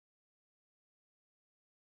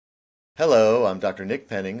Hello, I'm Dr. Nick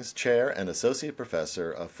Pennings, Chair and Associate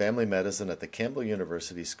Professor of Family Medicine at the Campbell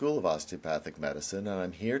University School of Osteopathic Medicine, and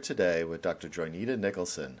I'm here today with Dr. Joynita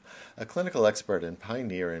Nicholson, a clinical expert and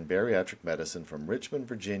pioneer in bariatric medicine from Richmond,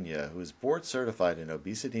 Virginia, who is board certified in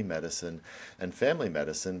obesity medicine and family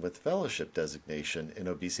medicine with fellowship designation in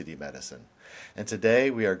obesity medicine. And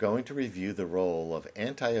today we are going to review the role of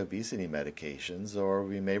anti-obesity medications, or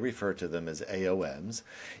we may refer to them as AOMs,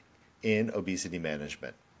 in obesity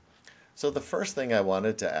management. So the first thing I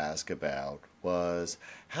wanted to ask about was,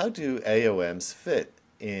 how do AOMs fit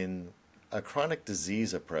in a chronic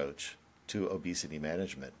disease approach to obesity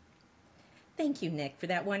management? Thank you, Nick, for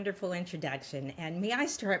that wonderful introduction. And may I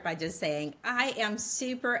start by just saying I am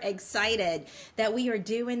super excited that we are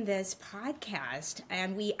doing this podcast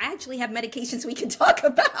and we actually have medications we can talk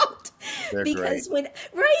about. They're because great.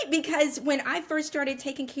 because when I first started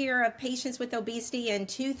taking care of patients with obesity in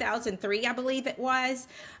 2003, I believe it was,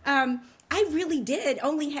 I really did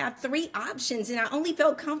only have three options, and I only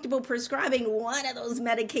felt comfortable prescribing one of those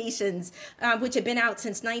medications, which had been out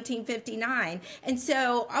since 1959. And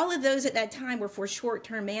so all of those at that time were for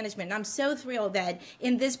short-term management. And I'm so thrilled that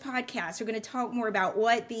in this podcast, we're going to talk more about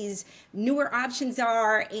what these newer options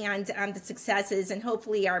are and the successes, and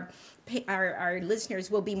hopefully our listeners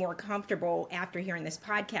will be more comfortable after hearing this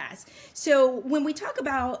podcast. So when we talk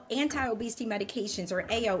about anti-obesity medications, or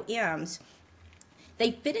AOMs, they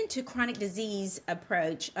fit into chronic disease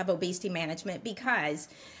approach of obesity management because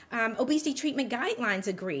obesity treatment guidelines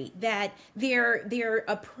agree that they're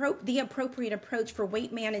the appropriate approach for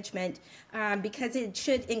weight management because it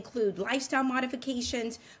should include lifestyle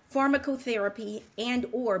modifications, pharmacotherapy, and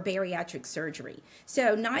or bariatric surgery.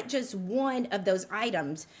 So not just one of those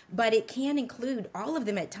items, but it can include all of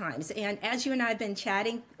them at times. And as you and I have been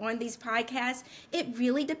chatting on these podcasts, it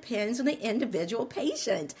really depends on the individual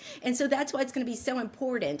patient. And so that's why it's going to be so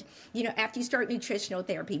important. You know, after you start nutritional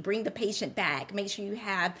therapy, bring the patient back, make sure you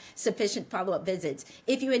have sufficient follow-up visits.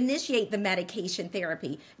 If you initiate the medication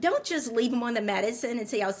therapy, don't just leave them on the medicine and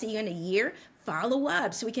say, I'll see you in a year. Follow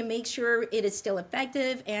up so we can make sure it is still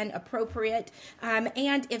effective and appropriate.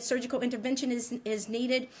 And if surgical intervention is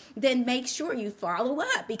needed, then make sure you follow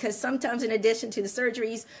up, because sometimes in addition to the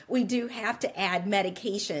surgeries, we do have to add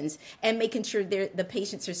medications, and making sure the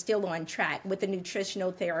patients are still on track with the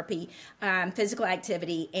nutritional therapy, physical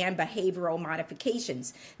activity, and behavioral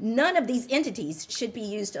modifications. None of these entities should be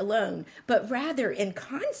used alone, but rather in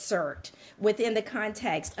concert within the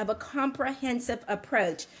context of a comprehensive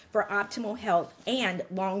approach for optimal health and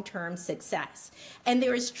long-term success. And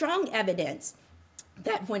there is strong evidence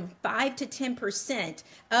that when 5 to 10%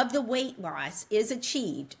 of the weight loss is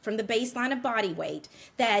achieved from the baseline of body weight,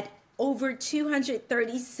 that over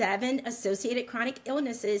 237 associated chronic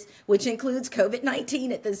illnesses, which includes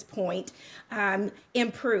COVID-19 at this point,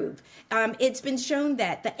 improve. It's been shown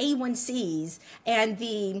that the A1Cs and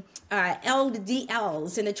the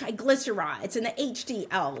LDLs and the triglycerides and the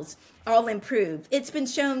HDLs all improve. It's been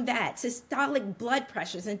shown that systolic blood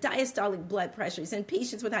pressures and diastolic blood pressures in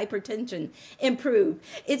patients with hypertension improve.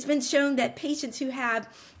 It's been shown that patients who have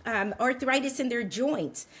arthritis in their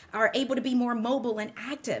joints are able to be more mobile and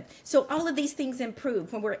active. So all of these things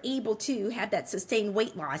improve when we're able to have that sustained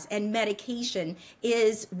weight loss, and medication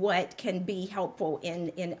is what can be helpful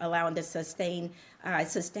in allowing to sustain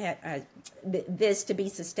this to be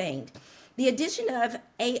sustained. The addition of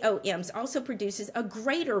AOMs also produces a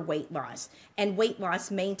greater weight loss and weight loss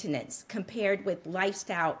maintenance compared with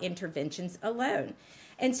lifestyle interventions alone.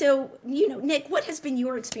 And so, Nick, what has been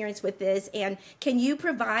your experience with this? And can you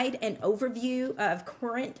provide an overview of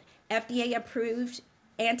current FDA-approved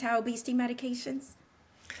anti-obesity medications?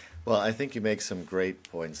 Well, I think you make some great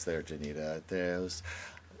points there, Janita.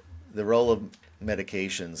 The role of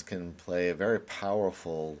medications can play a very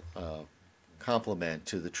powerful complement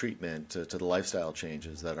to the treatment, to the lifestyle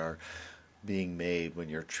changes that are being made when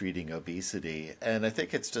you're treating obesity. And I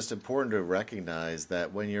think it's just important to recognize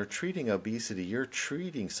that when you're treating obesity, you're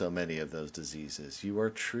treating so many of those diseases. You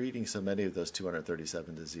are treating so many of those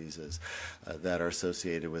 237 diseases that are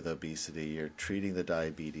associated with obesity. You're treating the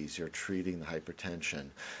diabetes, you're treating the hypertension.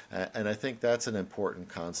 And I think that's an important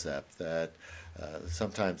concept that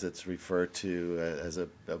sometimes it's referred to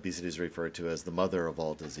obesity is referred to as the mother of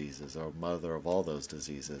all diseases, or mother of all those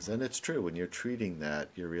diseases. And it's true, when you're treating that,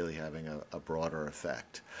 you're really having a broader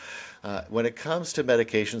effect. When it comes to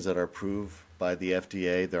medications that are approved by the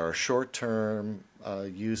FDA, there are short-term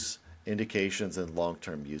use indications and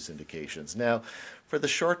long-term use indications. Now, for the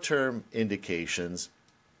short-term indications,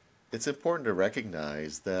 it's important to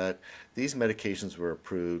recognize that these medications were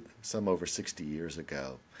approved some over 60 years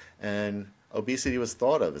ago. And obesity was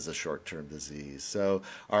thought of as a short-term disease. So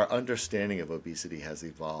our understanding of obesity has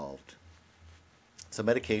evolved. So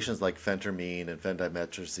medications like phentermine and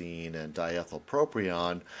phendimetrazine and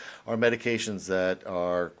diethylpropion are medications that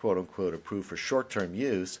are quote-unquote approved for short-term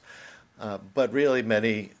use, but really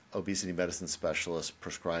many obesity medicine specialists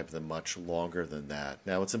prescribe them much longer than that.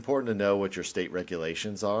 Now, it's important to know what your state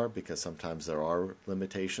regulations are because sometimes there are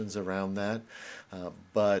limitations around that,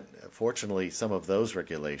 but fortunately some of those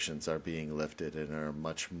regulations are being lifted and are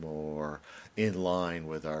much more in line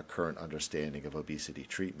with our current understanding of obesity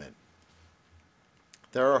treatment.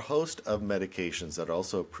 There are a host of medications that are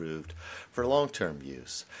also approved for long-term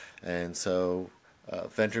use. And so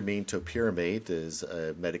phentermine topiramate is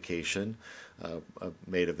a medication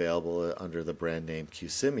made available under the brand name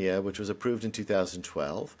Qsymia, which was approved in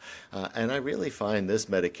 2012. And I really find this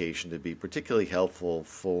medication to be particularly helpful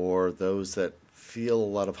for those that feel a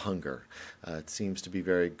lot of hunger. It seems to be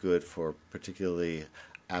very good for particularly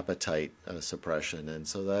appetite suppression, and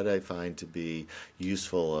so that I find to be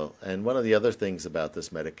useful. And one of the other things about this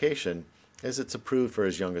medication is it's approved for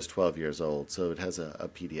as young as 12 years old, so it has a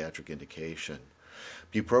pediatric indication.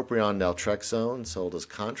 Bupropion naltrexone, sold as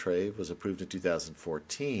Contrave, was approved in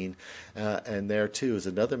 2014, and there too is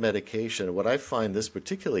another medication. What I find this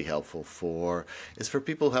particularly helpful for is for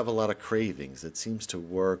people who have a lot of cravings. It seems to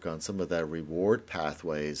work on some of that reward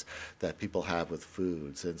pathways that people have with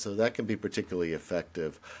foods, and so that can be particularly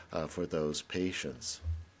effective for those patients.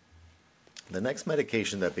 The next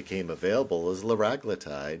medication that became available is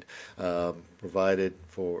liraglutide, provided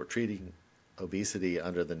for treating obesity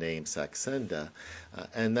under the name Saxenda,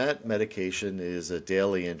 and that medication is a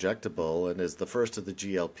daily injectable and is the first of the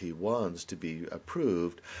GLP-1s to be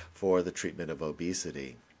approved for the treatment of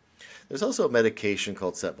obesity. There's also a medication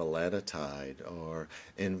called setmelanotide, or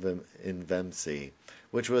Invemsi,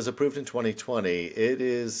 which was approved in 2020. It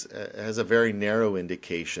has a very narrow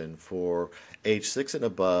indication for age 6 and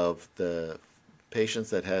above, the patients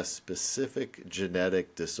that have specific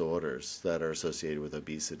genetic disorders that are associated with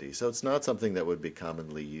obesity. So it's not something that would be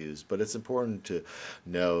commonly used, but it's important to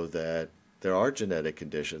know that there are genetic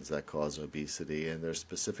conditions that cause obesity, and there's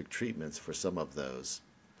specific treatments for some of those.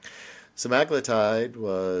 Semaglutide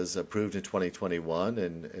was approved in 2021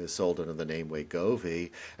 and is sold under the name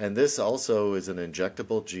Wegovy, and this also is an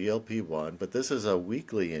injectable GLP-1, but this is a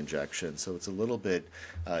weekly injection, so it's a little bit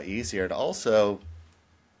easier. And also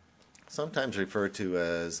sometimes referred to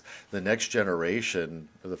as the next generation,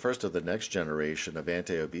 or the first of the next generation of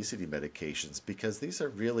anti-obesity medications, because these are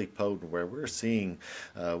really potent, where we're seeing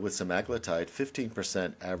with semaglutide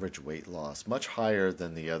 15% average weight loss, much higher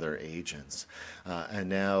than the other agents. And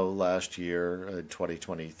now last year, in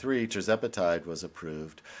 2023, tirzepatide was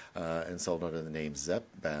approved and sold under the name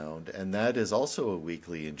Zepbound, and that is also a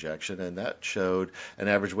weekly injection, and that showed an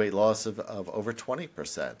average weight loss of over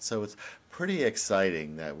 20%. So it's pretty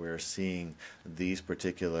exciting that we're seeing these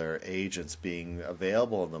particular agents being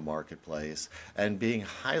available in the marketplace and being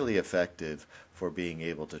highly effective for being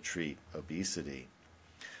able to treat obesity.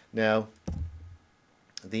 Now,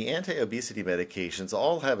 the anti-obesity medications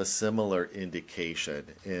all have a similar indication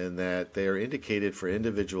in that they are indicated for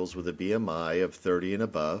individuals with a BMI of 30 and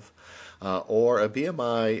above, or a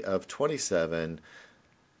BMI of 27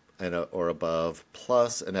 or above,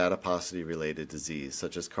 plus an adiposity-related disease,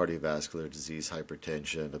 such as cardiovascular disease,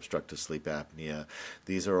 hypertension, obstructive sleep apnea.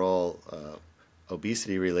 These are all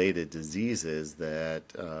obesity-related diseases that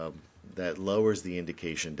lowers the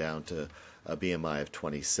indication down to a BMI of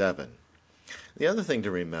 27. The other thing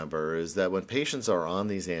to remember is that when patients are on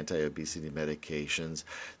these anti-obesity medications,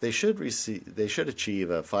 they should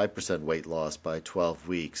achieve a 5% weight loss by 12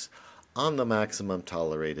 weeks on the maximum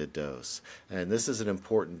tolerated dose. And this is an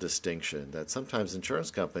important distinction, that sometimes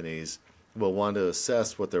insurance companies will want to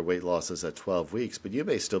assess what their weight loss is at 12 weeks, but you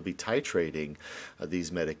may still be titrating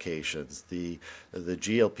these medications. The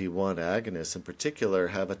GLP-1 agonists in particular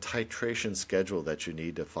have a titration schedule that you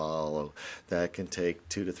need to follow that can take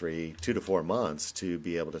 2 to 4 months to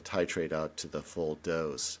be able to titrate out to the full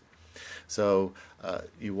dose. So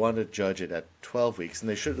you want to judge it at 12 weeks, and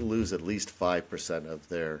they should lose at least 5% of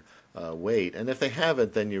their weight. And if they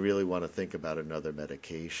haven't, then you really want to think about another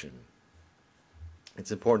medication.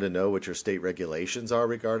 It's important to know what your state regulations are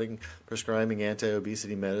regarding prescribing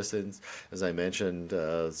anti-obesity medicines. As I mentioned,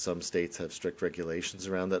 some states have strict regulations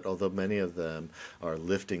around that, although many of them are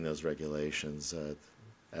lifting those regulations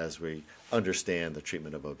as we understand the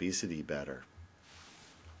treatment of obesity better.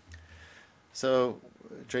 So,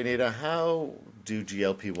 Janita, how do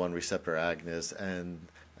GLP-1 receptor agonists and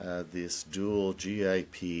this dual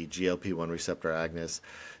GIP, GLP-1 receptor agonist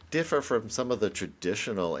differ from some of the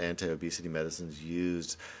traditional anti-obesity medicines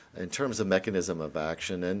used in terms of mechanism of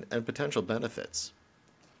action and potential benefits?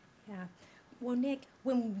 Yeah. Well, Nick,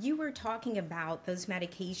 when you were talking about those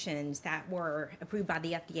medications that were approved by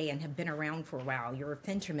the FDA and have been around for a while, your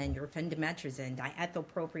phentermine, your phendimetrazine,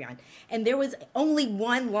 diethylpropion, and there was only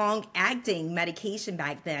one long-acting medication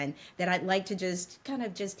back then that I'd like to just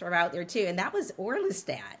throw out there too, and that was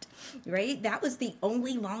orlistat, right? That was the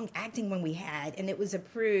only long-acting one we had, and it was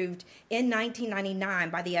approved in 1999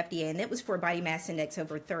 by the FDA, and it was for body mass index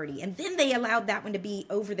over 30. And then they allowed that one to be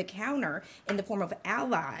over the counter in the form of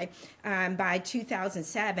Ally by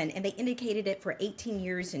 2007, and they indicated it for 18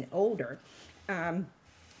 years and older.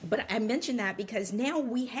 But I mention that because now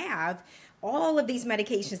we have all of these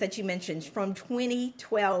medications that you mentioned from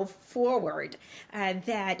 2012 forward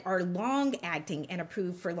that are long-acting and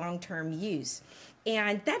approved for long-term use.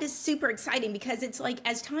 And that is super exciting because it's like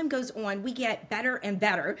as time goes on, we get better and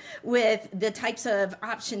better with the types of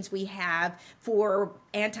options we have for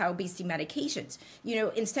anti-obesity medications. You know,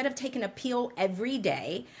 instead of taking a pill every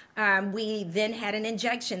day, we then had an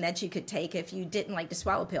injection that you could take if you didn't like to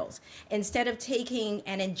swallow pills. Instead of taking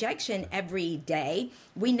an injection every day,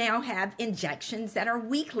 we now have injections that are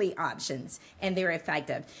weekly options, and they're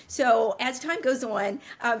effective. So as time goes on,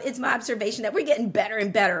 it's my observation that we're getting better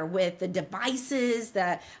and better with the devices,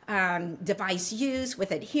 the device use,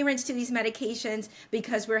 with adherence to these medications,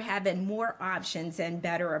 because we're having more options and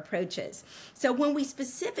better approaches. So when we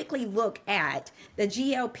specifically look at the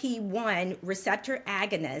GLP-1 receptor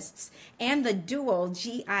agonists and the dual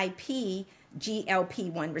GIP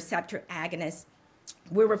GLP-1 receptor agonists,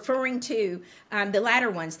 we're referring to the latter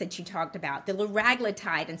ones that you talked about. The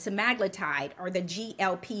liraglutide and semaglutide are the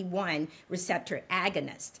GLP-1 receptor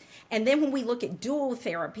agonists. And then when we look at dual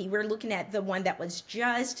therapy, we're looking at the one that was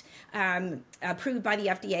just approved by the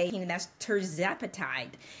FDA, and that's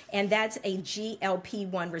tirzepatide. And that's a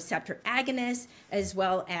GLP-1 receptor agonist, as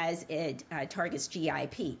well as it targets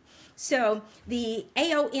GIP. So the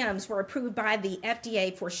AOMs were approved by the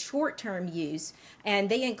FDA for short-term use, and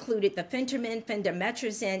they included the phentermine,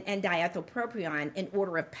 phendimetrazine, and diethylpropion in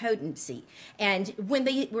order of potency. And when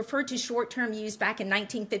they referred to short-term use back in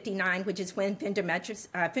 1959, which is when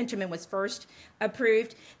phentermine was first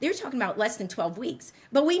approved, they're talking about less than 12 weeks.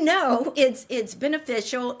 But we know it's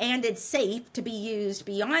beneficial and it's safe to be used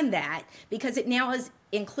beyond that because it now is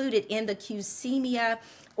included in the Qsemia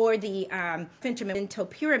or the phentermine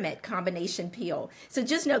topiramate combination pill. So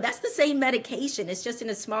just know that's the same medication. It's just in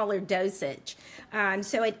a smaller dosage.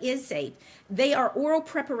 So it is safe. They are oral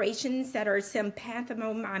preparations that are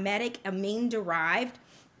sympathomimetic amine derived,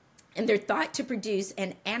 and they're thought to produce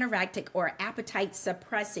an anorectic or appetite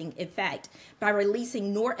suppressing effect by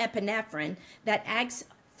releasing norepinephrine that acts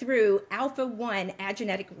through alpha-1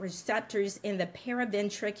 adrenergic receptors in the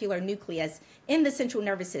paraventricular nucleus in the central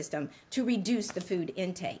nervous system to reduce the food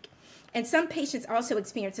intake. And some patients also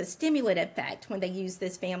experience a stimulant effect when they use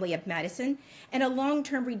this family of medicine and a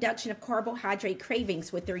long-term reduction of carbohydrate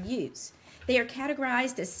cravings with their use. They are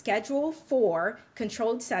categorized as Schedule 4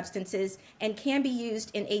 controlled substances and can be used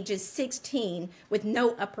in ages 16 with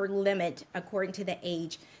no upper limit according to the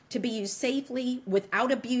age, to be used safely,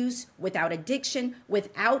 without abuse, without addiction,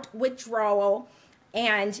 without withdrawal,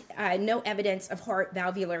 and no evidence of heart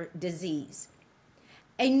valvular disease.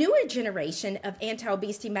 A newer generation of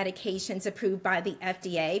anti-obesity medications approved by the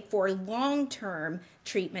FDA for long-term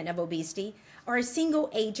treatment of obesity are a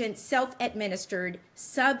single-agent, self-administered,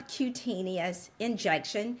 subcutaneous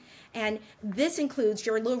injection, and this includes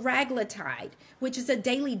your liraglutide, which is a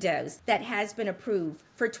daily dose that has been approved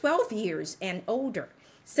for 12 years and older.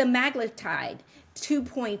 Semaglutide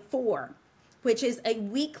 2.4, which is a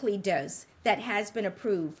weekly dose that has been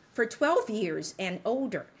approved for 12 years and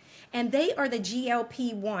older. And they are the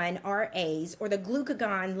GLP-1 RAs, or the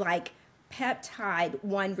glucagon-like peptide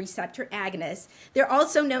 1 receptor agonists. They're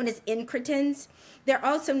also known as incretins. They're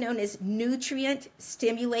also known as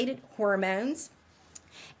nutrient-stimulated hormones.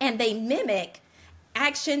 And they mimic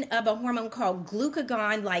action of a hormone called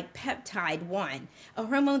glucagon-like peptide 1, a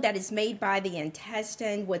hormone that is made by the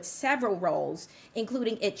intestine with several roles,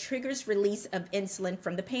 including it triggers release of insulin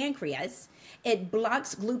from the pancreas. It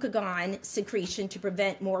blocks glucagon secretion to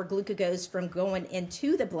prevent more glucose from going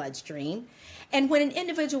into the bloodstream. And when an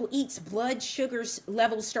individual eats, blood sugar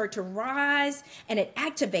levels start to rise, and it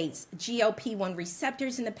activates GLP-1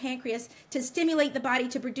 receptors in the pancreas to stimulate the body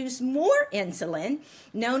to produce more insulin,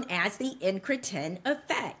 known as the incretin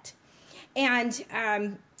effect. And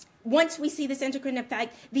once we see this incretin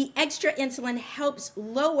effect, the extra insulin helps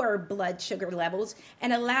lower blood sugar levels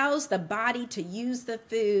and allows the body to use the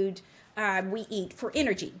food we eat for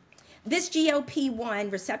energy. This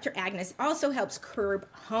GLP-1 receptor agonist also helps curb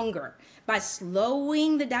hunger by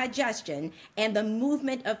slowing the digestion and the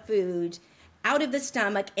movement of food out of the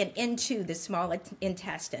stomach and into the small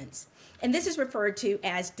intestines. And this is referred to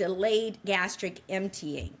as delayed gastric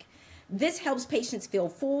emptying. This helps patients feel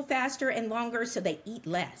full faster and longer, so they eat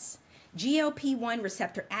less. GLP-1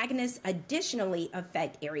 receptor agonists additionally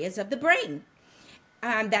affect areas of the brain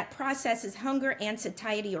that processes hunger and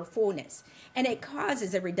satiety or fullness, and it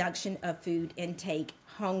causes a reduction of food intake,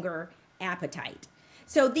 hunger, appetite.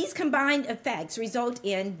 So these combined effects result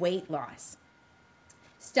in weight loss.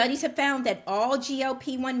 Studies have found that all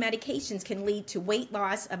GLP-1 medications can lead to weight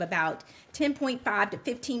loss of about 10.5 to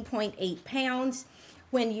 15.8 pounds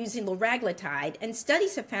when using liraglutide, and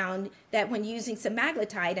studies have found that when using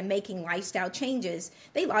semaglutide and making lifestyle changes,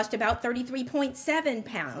 they lost about 33.7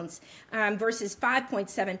 pounds versus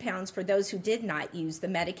 5.7 pounds for those who did not use the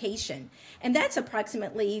medication. And that's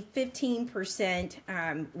approximately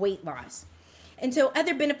 15% weight loss. And so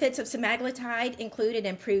other benefits of semaglutide include it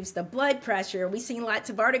improves the blood pressure. We've seen lots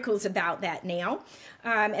of articles about that now.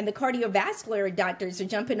 And the cardiovascular doctors are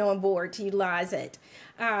jumping on board to utilize it.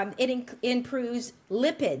 It improves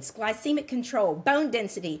lipids, glycemic control, bone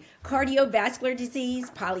density, cardiovascular disease,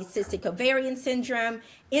 polycystic ovarian syndrome,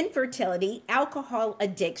 infertility, alcohol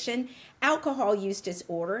addiction, alcohol use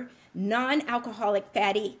disorder, non-alcoholic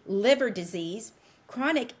fatty liver disease,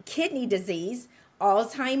 chronic kidney disease,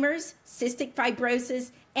 Alzheimer's, cystic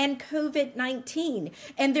fibrosis, and COVID-19.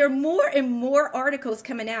 And there are more and more articles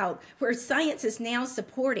coming out where science is now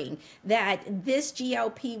supporting that this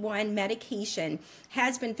GLP-1 medication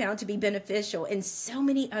has been found to be beneficial in so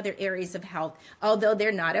many other areas of health, although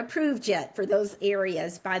they're not approved yet for those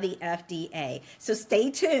areas by the FDA. So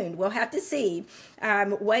stay tuned. We'll have to see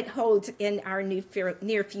what holds in our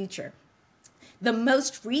near future. The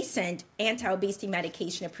most recent anti-obesity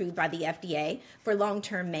medication approved by the FDA for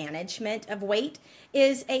long-term management of weight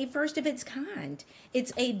is a first of its kind.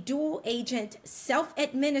 It's a dual-agent,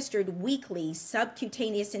 self-administered weekly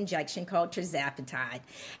subcutaneous injection called tirzepatide.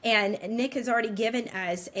 And Nick has already given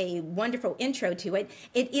us a wonderful intro to it.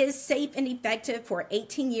 It is safe and effective for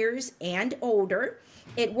 18 years and older.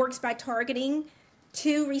 It works by targeting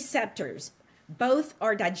two receptors. Both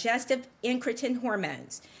are digestive incretin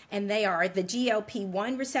hormones, and they are the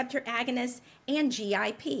GLP-1 receptor agonist and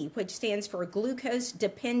GIP, which stands for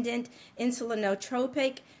glucose-dependent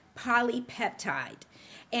insulinotropic polypeptide.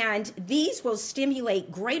 And these will stimulate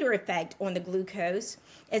greater effect on the glucose,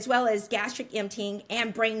 as well as gastric emptying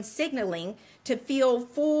and brain signaling to feel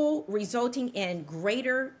full, resulting in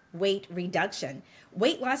greater weight reduction.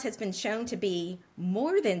 Weight loss has been shown to be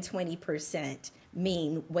more than 20%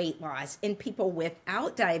 mean weight loss in people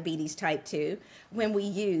without diabetes type 2 when we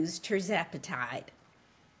use tirzepatide.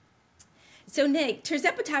 So Nick,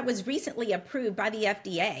 tirzepatide was recently approved by the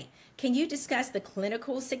FDA. Can you discuss the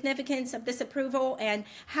clinical significance of this approval and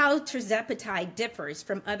how tirzepatide differs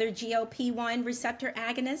from other GLP-1 receptor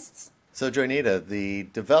agonists? So, Joanita, the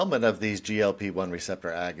development of these GLP-1 receptor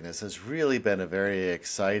agonists has really been a very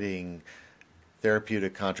exciting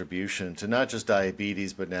therapeutic contribution to not just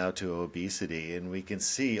diabetes, but now to obesity. And we can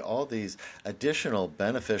see all these additional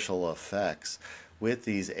beneficial effects with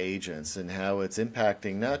these agents and how it's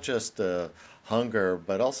impacting not just the hunger,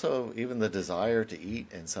 but also even the desire to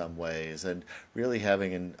eat in some ways, and really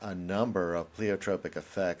having a number of pleiotropic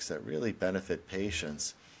effects that really benefit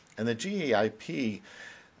patients. And the GIP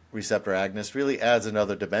receptor agonist really adds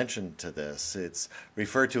another dimension to this. It's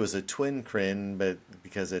referred to as a twin crin, but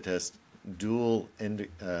because it has dual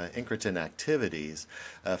incretin activities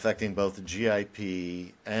affecting both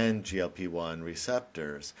GIP and GLP-1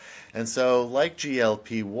 receptors. And so, like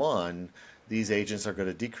GLP-1, these agents are going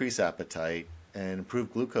to decrease appetite and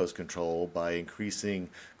improve glucose control by increasing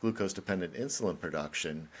glucose-dependent insulin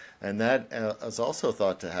production. And that is also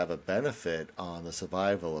thought to have a benefit on the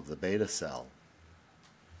survival of the beta cell.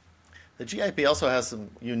 The GIP also has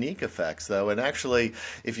some unique effects, though, and actually,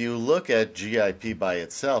 if you look at GIP by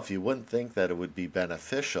itself, you wouldn't think that it would be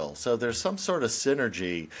beneficial. So there's some sort of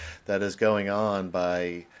synergy that is going on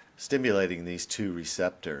by stimulating these two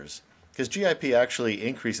receptors. Because GIP actually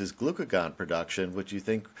increases glucagon production, which you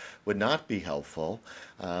think would not be helpful,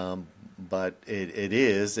 but it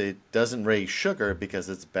is. It doesn't raise sugar because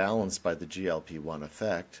it's balanced by the GLP-1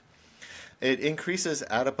 effect. It increases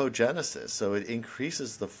adipogenesis, so it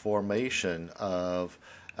increases the formation of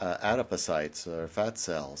adipocytes or fat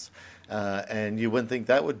cells. And you wouldn't think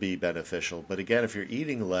that would be beneficial. But again, if you're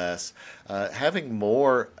eating less, having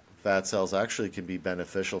more fat cells actually can be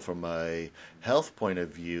beneficial from a health point of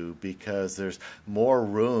view because there's more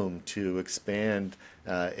room to expand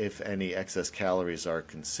if any excess calories are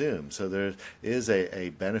consumed. So there is a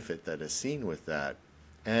benefit that is seen with that.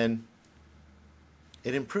 And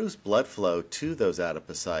it improves blood flow to those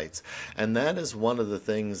adipocytes. And that is one of the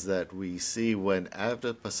things that we see when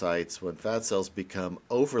adipocytes, when fat cells become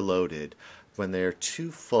overloaded, when they're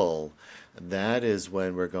too full. That is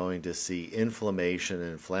when we're going to see inflammation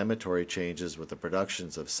and inflammatory changes with the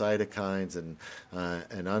productions of cytokines and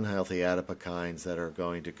unhealthy adipokines that are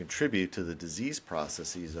going to contribute to the disease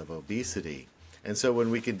processes of obesity. And so when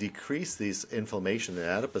we can decrease these inflammation in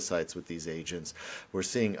adipocytes with these agents, we're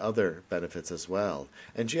seeing other benefits as well.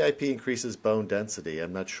 And GIP increases bone density.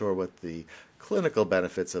 I'm not sure what the clinical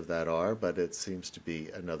benefits of that are, but it seems to be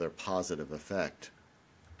another positive effect.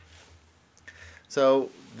 So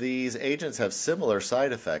these agents have similar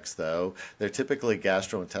side effects, though. They're typically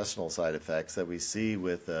gastrointestinal side effects that we see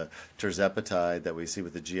with tirzepatide, that we see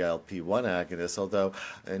with the GLP-1 agonists, although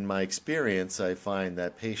in my experience I find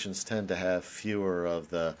that patients tend to have fewer of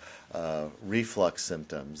the reflux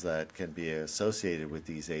symptoms that can be associated with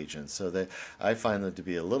these agents, so that I find them to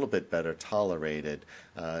be a little bit better tolerated.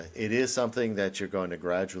 It is something that you're going to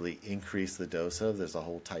gradually increase the dose of. There's a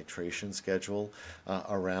whole titration schedule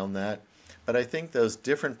around that. But I think those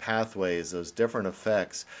different pathways, those different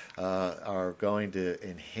effects are going to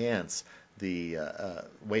enhance the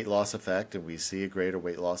weight loss effect, and we see a greater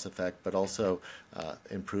weight loss effect, but also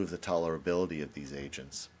improve the tolerability of these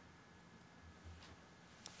agents.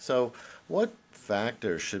 So what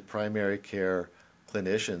factors should primary care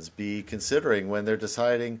clinicians be considering when they're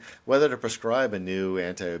deciding whether to prescribe a new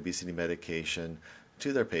anti-obesity medication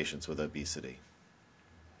to their patients with obesity?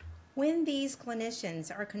 When these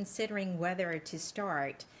clinicians are considering whether to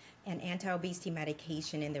start an anti-obesity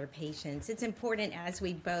medication in their patients, it's important, as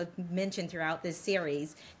we both mentioned throughout this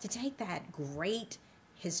series, to take that great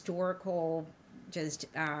historical,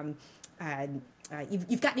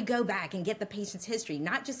 you've got to go back and get the patient's history,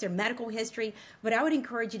 not just their medical history, but I would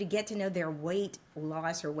encourage you to get to know their weight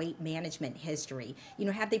loss or weight management history. You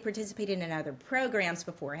know, have they participated in other programs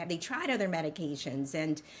before? Have they tried other medications?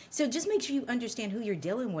 And so just make sure you understand who you're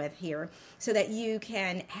dealing with here so that you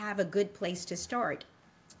can have a good place to start.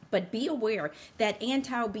 But be aware that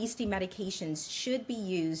anti-obesity medications should be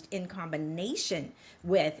used in combination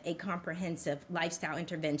with a comprehensive lifestyle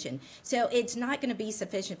intervention. So it's not going to be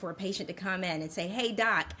sufficient for a patient to come in and say, hey,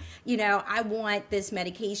 doc, you know, I want this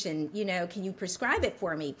medication, you know, can you prescribe it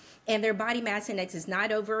for me? And their body mass index is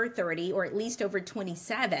not over 30 or at least over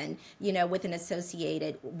 27, you know, with an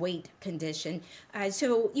associated weight condition.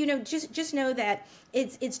 So, you know, just know that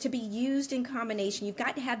it's to be used in combination. You've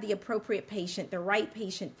got to have the appropriate patient, the right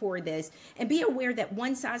patient for this, and be aware that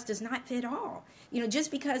one size does not fit all. You know,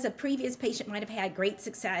 just because a previous patient might have had great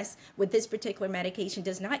success with this particular medication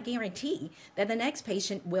does not guarantee that the next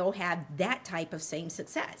patient will have that type of same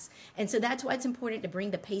success. And so that's why it's important to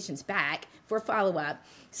bring the patients back for follow-up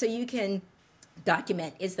so you can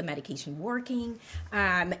document, is the medication working?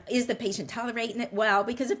 Is the patient tolerating it well?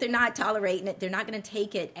 Because if they're not tolerating it, they're not going to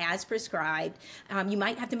take it as prescribed. You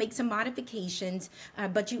might have to make some modifications,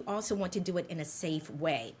 but you also want to do it in a safe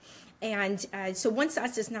way. And so one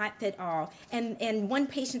size does not fit all, and one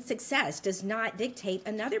patient's success does not dictate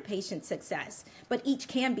another patient's success, but each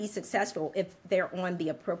can be successful if they're on the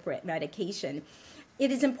appropriate medication. It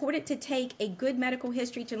is important to take a good medical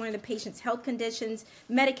history to learn the patient's health conditions,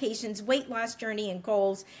 medications, weight loss journey, and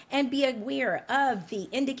goals, and be aware of the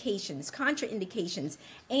indications, contraindications,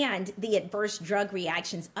 and the adverse drug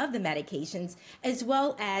reactions of the medications, as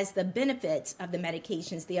well as the benefits of the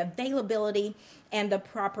medications, the availability, and the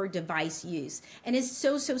proper device use. And it's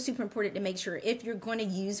so super important to make sure if you're going to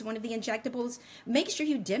use one of the injectables, make sure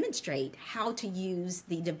you demonstrate how to use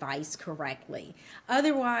the device correctly.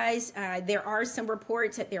 Otherwise, there are some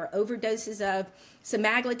reports that there are overdoses of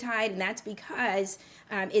semaglutide, and that's because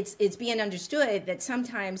it's being understood that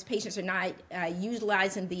sometimes patients are not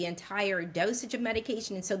utilizing the entire dosage of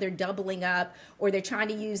medication, and so they're doubling up, or they're trying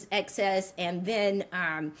to use excess and then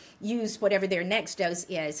use whatever their next dose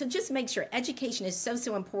is. So just make sure education is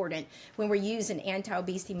so important when we're using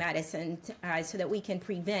anti-obesity medicine so that we can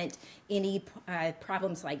prevent any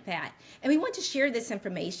problems like that. And we want to share this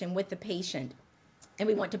information with the patient. And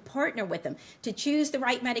we want to partner with them to choose the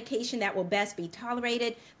right medication that will best be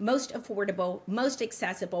tolerated, most affordable, most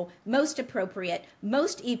accessible, most appropriate,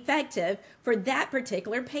 most effective for that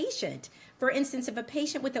particular patient. For instance, if a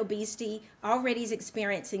patient with obesity already is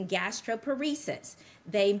experiencing gastroparesis,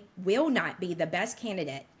 they will not be the best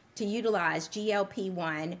candidate to utilize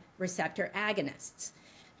GLP-1 receptor agonists.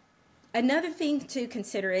 Another thing to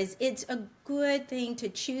consider is it's a good thing to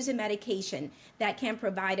choose a medication that can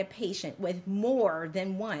provide a patient with more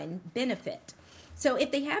than one benefit. So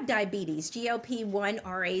if they have diabetes, GLP-1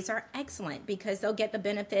 RAs are excellent because they'll get the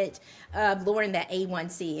benefit of lowering the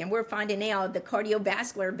A1C. And we're finding now the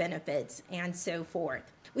cardiovascular benefits and so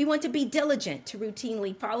forth. We want to be diligent to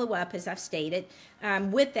routinely follow up, as I've stated,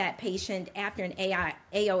 with that patient after an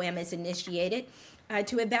AOM is initiated,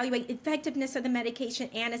 to evaluate effectiveness of the medication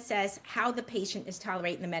and assess how the patient is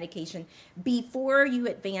tolerating the medication before you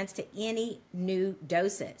advance to any new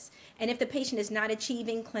doses. And if the patient is not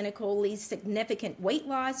achieving clinically significant weight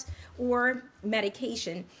loss or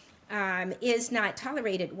medication is not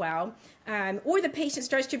tolerated well, or the patient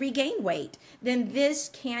starts to regain weight, then this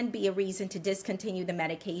can be a reason to discontinue the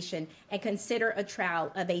medication and consider a trial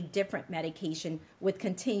of a different medication with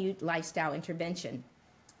continued lifestyle intervention.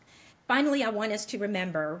 Finally, I want us to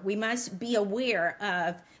remember we must be aware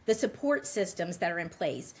of the support systems that are in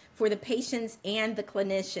place for the patients and the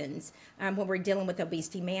clinicians when we're dealing with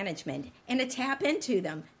obesity management, and to tap into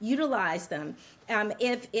them, utilize them.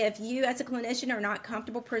 If you as a clinician are not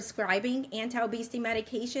comfortable prescribing anti-obesity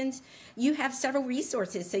medications, you have several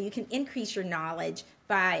resources so you can increase your knowledge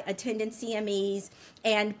by attending CMEs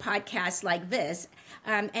and podcasts like this.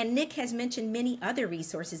 And Nick has mentioned many other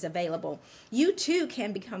resources available. You too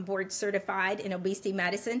can become board certified in obesity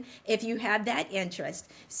medicine if you have that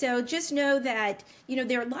interest. So just know that,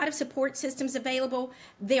 there are a lot of support systems available.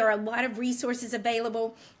 There are a lot of resources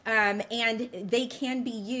available, and they can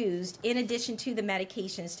be used in addition to the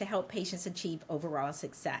medications to help patients achieve overall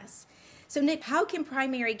success. So Nick, how can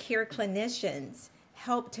primary care clinicians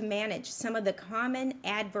help to manage some of the common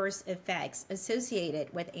adverse effects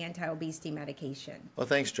associated with anti-obesity medication? Well,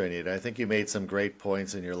 thanks, Janita. I think you made some great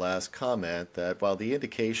points in your last comment that while the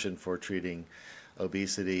indication for treating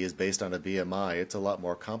obesity is based on a BMI, it's a lot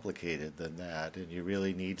more complicated than that, and you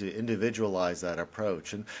really need to individualize that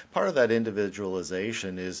approach. And part of that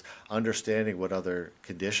individualization is understanding what other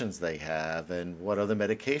conditions they have and what other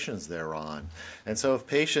medications they're on. And so if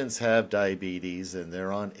patients have diabetes and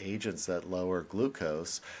they're on agents that lower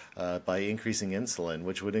glucose by increasing insulin,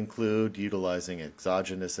 which would include utilizing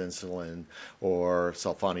exogenous insulin or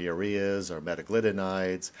sulfonylureas or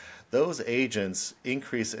metaglutamides, those agents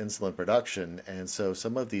increase insulin production, and so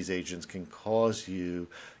some of these agents can cause you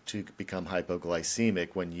to become hypoglycemic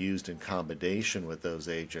when used in combination with those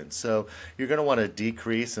agents. So you're going to want to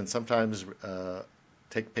decrease and sometimes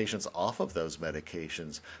take patients off of those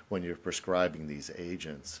medications when you're prescribing these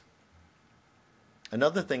agents.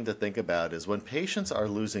 Another thing to think about is when patients are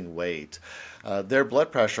losing weight, their blood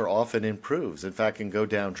pressure often improves, in fact can go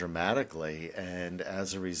down dramatically, and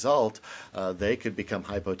as a result they could become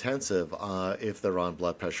hypotensive if they're on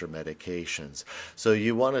blood pressure medications. So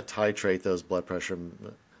you want to titrate those blood pressure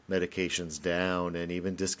medications down and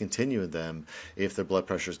even discontinue them if their blood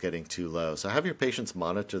pressure is getting too low. So have your patients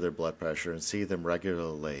monitor their blood pressure and see them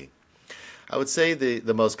regularly. I would say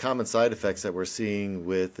the most common side effects that we're seeing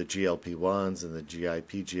with the GLP-1s and the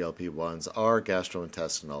GIP GLP-1s are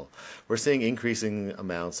gastrointestinal. We're seeing increasing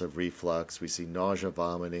amounts of reflux. We see nausea,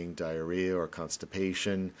 vomiting, diarrhea, or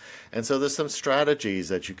constipation. And so there's some strategies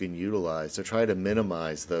that you can utilize to try to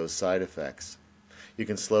minimize those side effects. You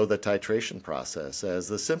can slow the titration process as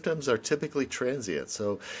the symptoms are typically transient.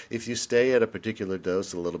 So if you stay at a particular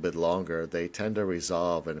dose a little bit longer, they tend to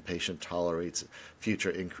resolve and a patient tolerates future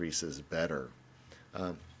increases better.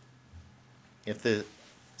 If the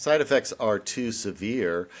side effects are too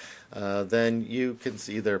severe, then you can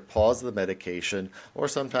either pause the medication or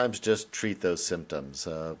sometimes just treat those symptoms,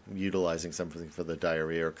 utilizing something for the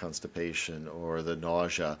diarrhea or constipation or the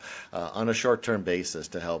nausea on a short-term basis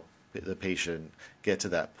to help the patient get to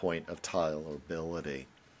that point of tolerability.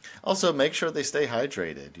 Also, make sure they stay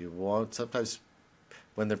hydrated. You want sometimes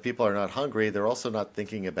when the people are not hungry, they're also not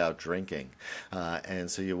thinking about drinking. And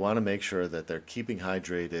so you want to make sure that they're keeping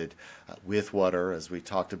hydrated with water, as we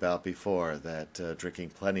talked about before, that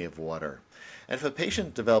drinking plenty of water. And if a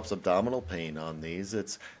patient develops abdominal pain on these,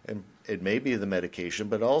 it may be the medication,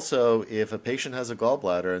 but also if a patient has a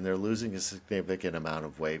gallbladder and they're losing a significant amount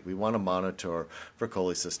of weight, we want to monitor for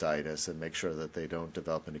cholecystitis and make sure that they don't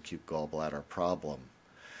develop an acute gallbladder problem.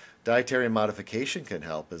 Dietary modification can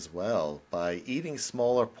help as well by eating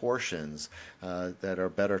smaller portions that are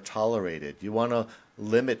better tolerated. You want to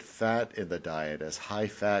limit fat in the diet, as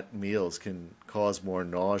high-fat meals can cause more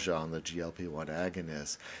nausea on the GLP-1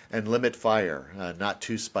 agonists, and limit fire, not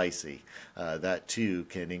too spicy. That too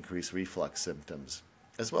can increase reflux symptoms,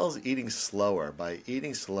 as well as eating slower. By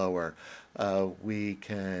eating slower, we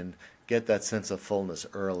can get that sense of fullness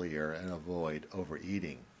earlier and avoid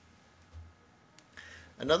overeating.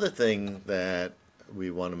 Another thing that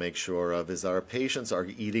we want to make sure of is our patients are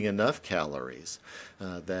eating enough calories.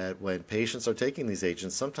 That when patients are taking these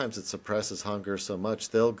agents, sometimes it suppresses hunger so much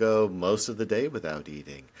they'll go most of the day without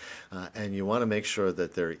eating. And you want to make sure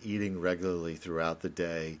that they're eating regularly throughout the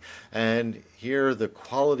day. And here the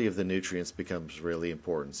quality of the nutrients becomes really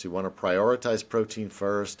important. So you want to prioritize protein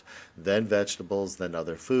first, then vegetables, then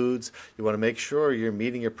other foods. You want to make sure you're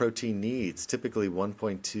meeting your protein needs, typically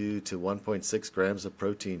 1.2 to 1.6 grams of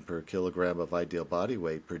protein per kilogram of ideal body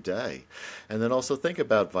weight per day. And then also think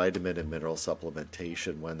about vitamin and mineral supplementation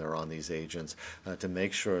when they're on these agents to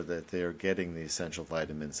make sure that they're getting the essential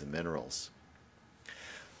vitamins and minerals.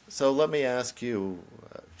 So let me ask you,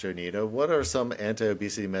 Jonita, what are some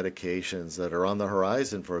anti-obesity medications that are on the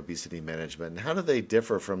horizon for obesity management, and how do they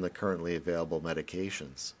differ from the currently available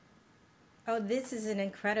medications? Oh, this is an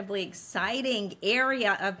incredibly exciting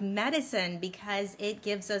area of medicine because it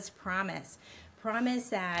gives us promise. Promise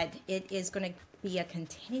that it is going to be a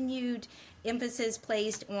continued emphasis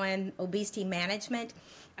placed on obesity management.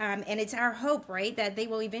 And it's our hope, right, that they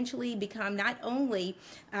will eventually become not only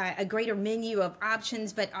a greater menu of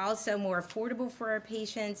options, but also more affordable for our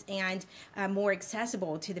patients and more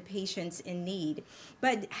accessible to the patients in need.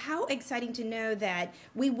 But how exciting to know that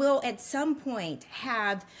we will at some point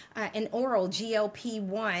have an oral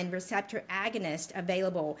GLP-1 receptor agonist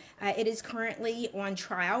available. It is currently on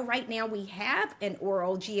trial. Right now we have an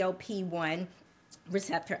oral GLP-1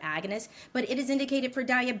 receptor agonist, but it is indicated for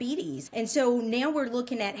diabetes. And so now we're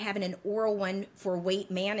looking at having an oral one for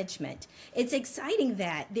weight management. It's exciting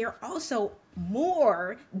that there are also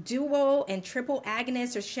more dual and triple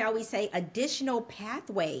agonists, or shall we say additional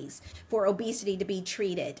pathways for obesity to be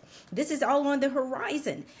treated. This is all on the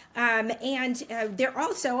horizon. There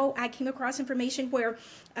also, I came across information where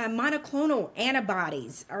monoclonal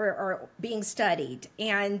antibodies are being studied,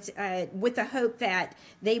 and with the hope that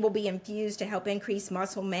they will be infused to help increase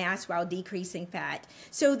muscle mass while decreasing fat.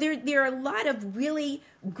 So there are a lot of really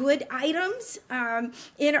good items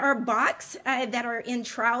in our box that are in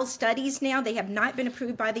trial studies now. They have not been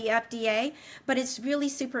approved by the FDA, but it's really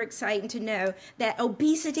super exciting to know that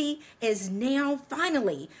obesity is now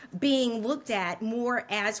finally being looked at more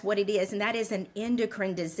as what it is, and that is an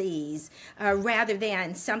endocrine disease rather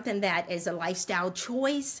than something that is a lifestyle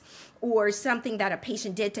choice or something that a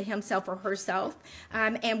patient did to himself or herself.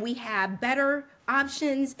 And we have better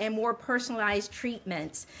options and more personalized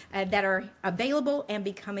treatments that are available and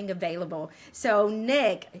becoming available. So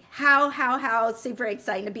Nick, how super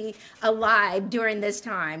exciting to be alive during this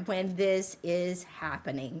time when this is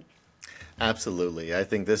happening. Absolutely. I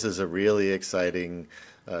think this is a really exciting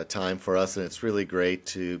time for us, and it's really great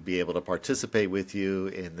to be able to participate with you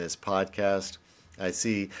in this podcast. I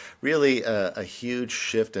see really a huge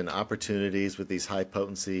shift in opportunities with these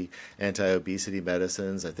high-potency anti-obesity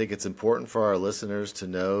medicines. I think it's important for our listeners to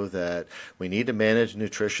know that we need to manage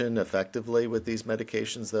nutrition effectively with these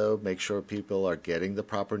medications, though, make sure people are getting the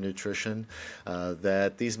proper nutrition,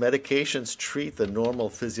 that these medications treat the normal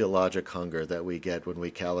physiologic hunger that we get when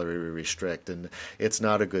we calorie restrict, and it's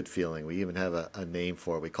not a good feeling. We even have a name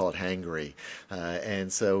for it. We call it hangry,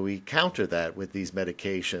 and so we counter that with these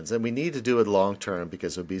medications, and we need to do it long-term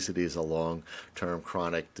because obesity is a long-term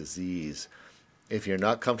chronic disease. If you're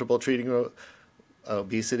not comfortable treating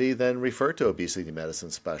obesity, then refer to obesity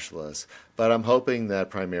medicine specialists. But I'm hoping that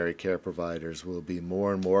primary care providers will be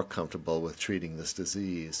more and more comfortable with treating this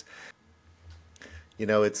disease. You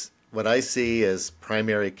know, it's what I see as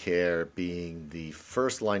primary care being the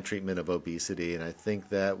first line treatment of obesity, and I think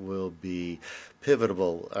that will be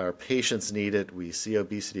pivotal. Our patients need it. We see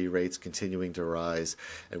obesity rates continuing to rise,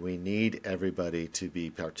 and we need everybody to be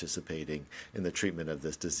participating in the treatment of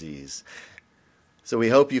this disease. So we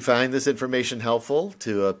hope you find this information helpful.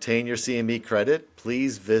 To obtain your CME credit,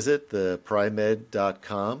 please visit the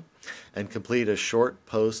Pri-Med.com and complete a short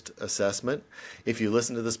post assessment. If you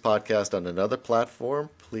listen to this podcast on another platform,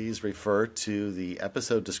 please refer to the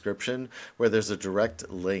episode description where there's a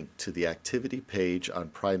direct link to the activity page on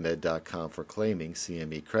Pri-Med.com for claiming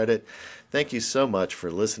CME credit. Thank you so much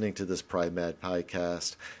for listening to this Pri-Med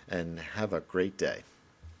podcast, and have a great day.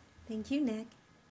 Thank you, Nick.